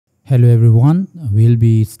Hello everyone, we'll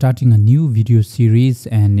be starting a new video series,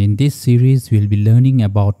 and in this series we'll be learning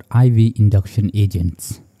about IV induction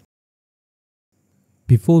agents.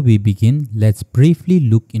 Before we begin, let's briefly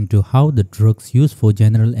look into how the drugs used for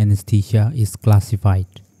general anesthesia is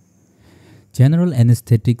classified. General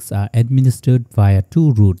anesthetics are administered via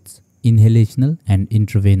two routes, inhalational and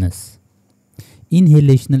intravenous.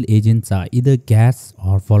 Inhalational agents are either gas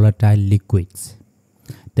or volatile liquids.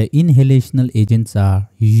 The inhalational agents are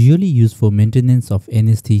usually used for maintenance of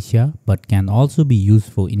anesthesia but can also be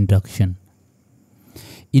used for induction.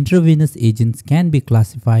 Intravenous agents can be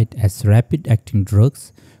classified as rapid-acting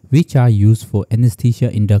drugs, which are used for anesthesia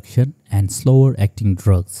induction, and slower-acting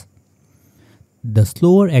drugs. The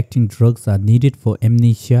slower-acting drugs are needed for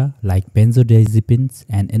amnesia like benzodiazepines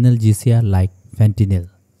and analgesia like fentanyl.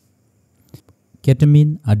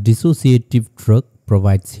 Ketamine, a dissociative drug,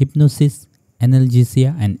 provides hypnosis,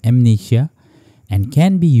 analgesia and amnesia, and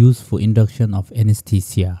can be used for induction of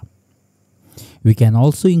anesthesia. We can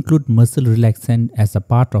also include muscle relaxant as a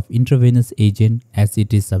part of intravenous agent, as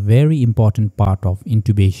it is a very important part of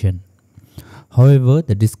intubation. However,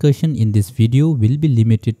 the discussion in this video will be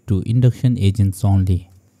limited to induction agents only.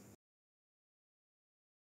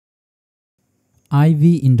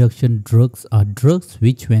 IV induction drugs are drugs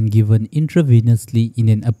which, when given intravenously in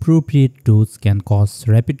an appropriate dose, can cause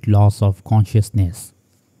rapid loss of consciousness.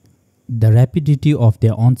 The rapidity of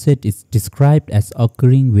their onset is described as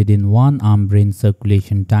occurring within 1 arm brain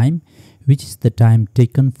circulation time, which is the time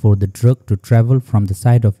taken for the drug to travel from the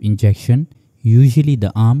site of injection, usually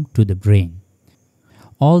the arm, to the brain.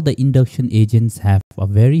 All the induction agents have a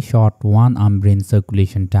very short 1 arm brain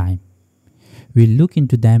circulation time. We'll look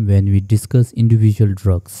into them when we discuss individual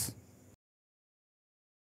drugs.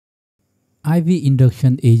 IV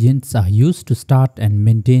induction agents are used to start and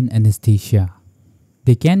maintain anesthesia.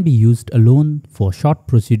 They can be used alone for short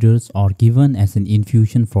procedures or given as an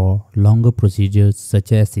infusion for longer procedures,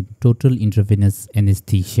 such as in total intravenous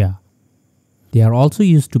anesthesia. They are also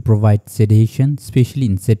used to provide sedation, especially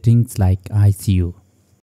in settings like ICU.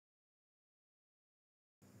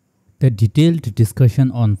 The detailed discussion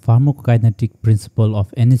on pharmacokinetic principle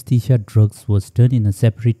of anesthesia drugs was done in a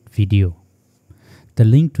separate video. The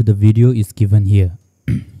link to the video is given here.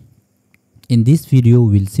 In this video,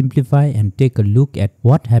 we'll simplify and take a look at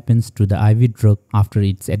what happens to the IV drug after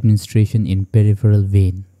its administration in peripheral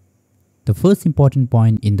vein. The first important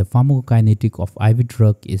point in the pharmacokinetic of IV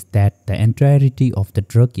drug is that the entirety of the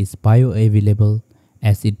drug is bioavailable,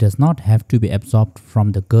 as it does not have to be absorbed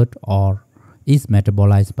from the gut or is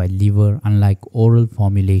metabolized by liver, unlike oral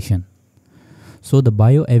formulation. So the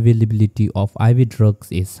bioavailability of IV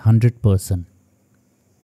drugs is 100%.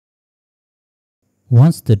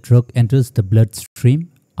 Once the drug enters the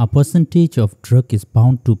bloodstream, a percentage of drug is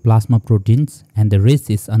bound to plasma proteins and the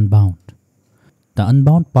rest is unbound. The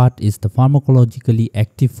unbound part is the pharmacologically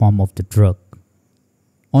active form of the drug.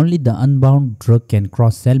 Only the unbound drug can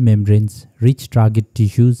cross cell membranes, reach target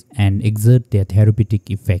tissues, and exert their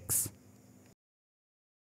therapeutic effects.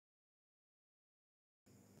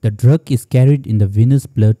 The drug is carried in the venous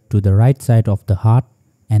blood to the right side of the heart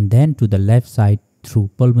and then to the left side through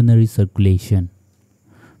pulmonary circulation.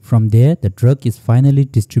 From there, the drug is finally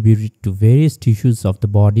distributed to various tissues of the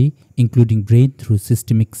body, including brain, through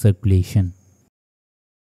systemic circulation.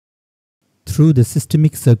 Through the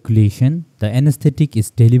systemic circulation, the anesthetic is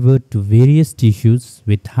delivered to various tissues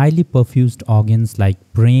with highly perfused organs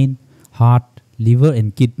like brain, heart, liver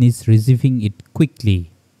and kidneys receiving it quickly.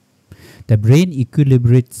 The brain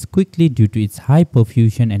equilibrates quickly due to its high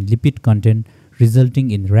perfusion and lipid content, resulting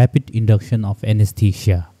in rapid induction of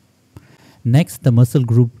anesthesia. Next, the muscle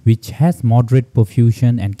group, which has moderate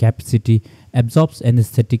perfusion and capacity, absorbs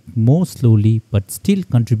anesthetic more slowly but still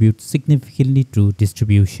contributes significantly to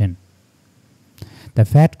distribution. The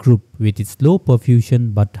fat group, with its low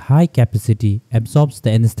perfusion but high capacity, absorbs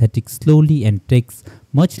the anesthetic slowly and takes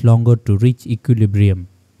much longer to reach equilibrium.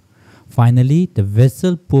 Finally, the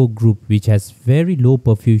vessel poor group, which has very low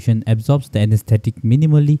perfusion, absorbs the anesthetic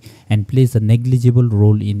minimally and plays a negligible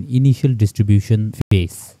role in initial distribution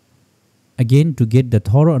phase. Again, to get the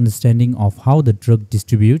thorough understanding of how the drug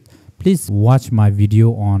distributes, please watch my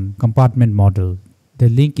video on compartment model. The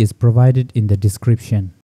link is provided in the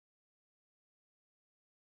description.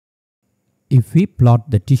 If we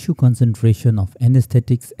plot the tissue concentration of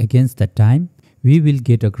anesthetics against the time, we will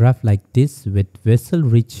get a graph like this, with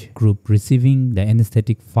vessel-rich group receiving the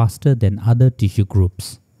anesthetic faster than other tissue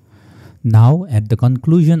groups. Now, at the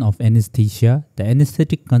conclusion of anesthesia, the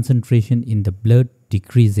anesthetic concentration in the blood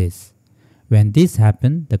decreases. When this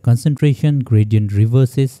happens, the concentration gradient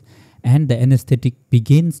reverses and the anesthetic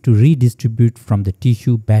begins to redistribute from the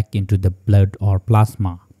tissue back into the blood or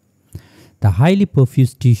plasma. The highly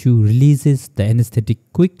perfused tissue releases the anesthetic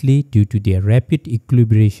quickly due to their rapid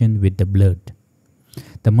equilibration with the blood.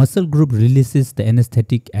 The muscle group releases the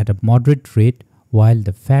anesthetic at a moderate rate, while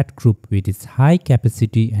the fat group, with its high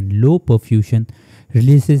capacity and low perfusion,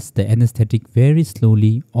 releases the anesthetic very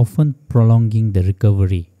slowly, often prolonging the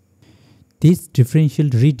recovery. This differential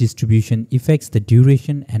redistribution affects the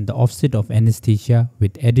duration and the offset of anesthesia,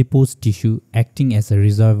 with adipose tissue acting as a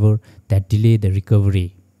reservoir that delay the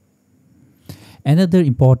recovery. Another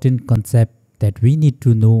important concept that we need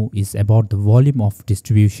to know is about the volume of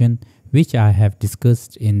distribution, which I have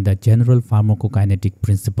discussed in the general pharmacokinetic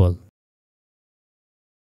principle.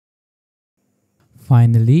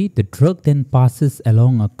 Finally, the drug then passes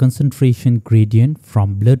along a concentration gradient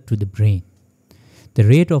from blood to the brain. The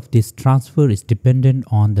rate of this transfer is dependent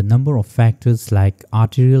on the number of factors like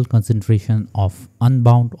arterial concentration of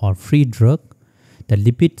unbound or free drug, the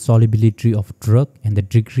lipid solubility of drug, and the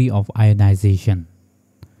degree of ionization.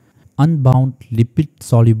 Unbound,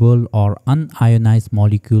 lipid-soluble or unionized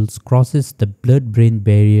molecules crosses the blood-brain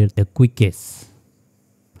barrier the quickest.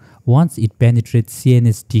 Once it penetrates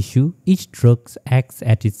CNS tissue, each drug acts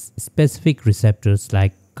at its specific receptors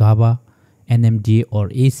like GABA, NMDA or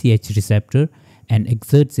ACH receptor and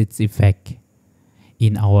exerts its effect.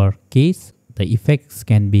 In our case, the effects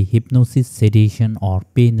can be hypnosis, sedation or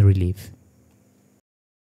pain relief.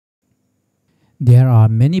 There are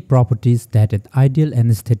many properties that an ideal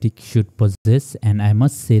anesthetic should possess, and I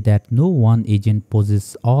must say that no one agent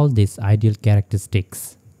possesses all these ideal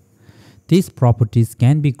characteristics. These properties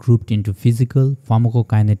can be grouped into physical,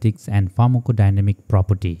 pharmacokinetics and pharmacodynamic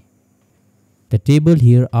property. The table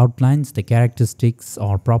here outlines the characteristics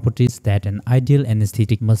or properties that an ideal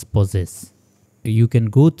anesthetic must possess. You can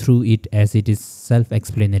go through it as it is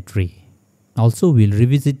self-explanatory. Also, we'll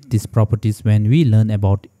revisit these properties when we learn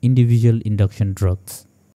about individual induction drugs.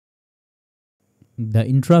 The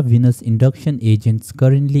intravenous induction agents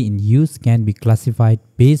currently in use can be classified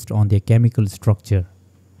based on their chemical structure.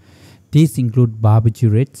 These include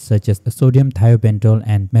barbiturates such as sodium thiopental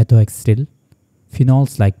and methoxyl,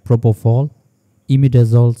 phenols like propofol,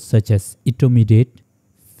 imidazoles such as etomidate,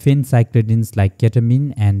 phencyclidins like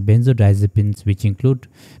ketamine, and benzodiazepines which include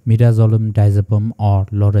midazolam diazepam or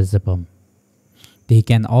lorazepam. They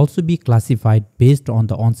can also be classified based on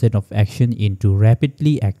the onset of action into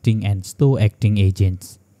rapidly acting and slow acting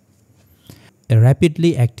agents. A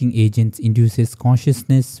rapidly acting agent induces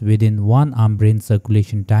consciousness within 1 arm brain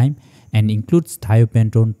circulation time and includes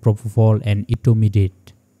thiopentone, propofol, and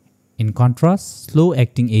etomidate. In contrast, slow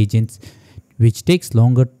acting agents which takes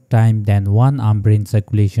longer time than 1 arm brain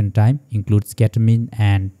circulation time includes ketamine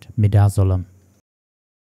and midazolam.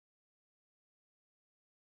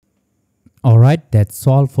 Alright, that's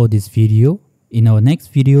all for this video. In our next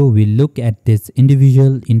video, we'll look at these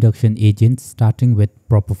individual induction agents starting with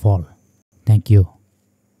propofol. Thank you.